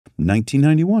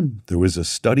1991, there was a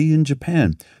study in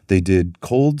Japan. They did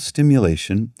cold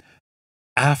stimulation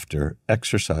after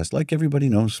exercise, like everybody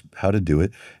knows how to do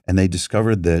it, and they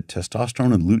discovered that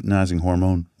testosterone and luteinizing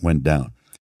hormone went down.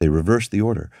 They reversed the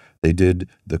order. They did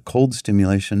the cold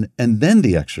stimulation and then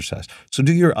the exercise. So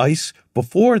do your ice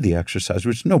before the exercise,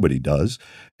 which nobody does,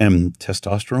 and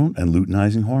testosterone and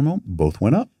luteinizing hormone both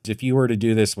went up. If you were to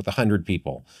do this with 100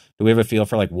 people, do we have a feel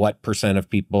for like what % of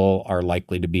people are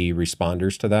likely to be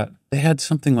responders to that? They had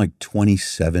something like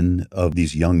 27 of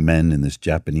these young men in this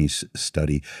Japanese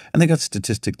study, and they got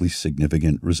statistically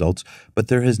significant results, but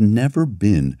there has never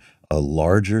been a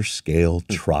larger scale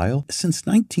trial since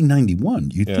 1991.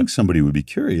 You'd think somebody would be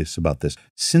curious about this.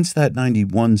 Since that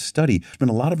 91 study, there's been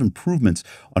a lot of improvements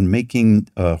on making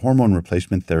hormone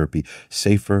replacement therapy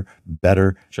safer,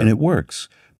 better, and it works.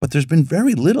 But there's been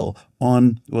very little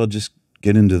on, well, just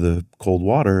get into the cold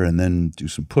water and then do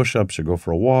some push-ups or go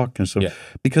for a walk and stuff.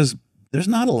 Because there's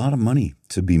not a lot of money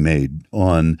to be made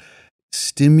on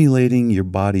stimulating your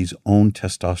body's own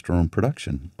testosterone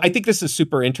production. I think this is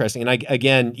super interesting. And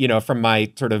again, you know, from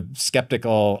my sort of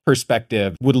skeptical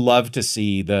perspective, would love to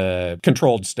see the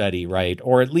controlled study, right?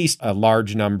 Or at least a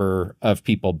large number of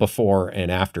people before and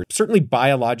after. Certainly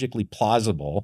biologically plausible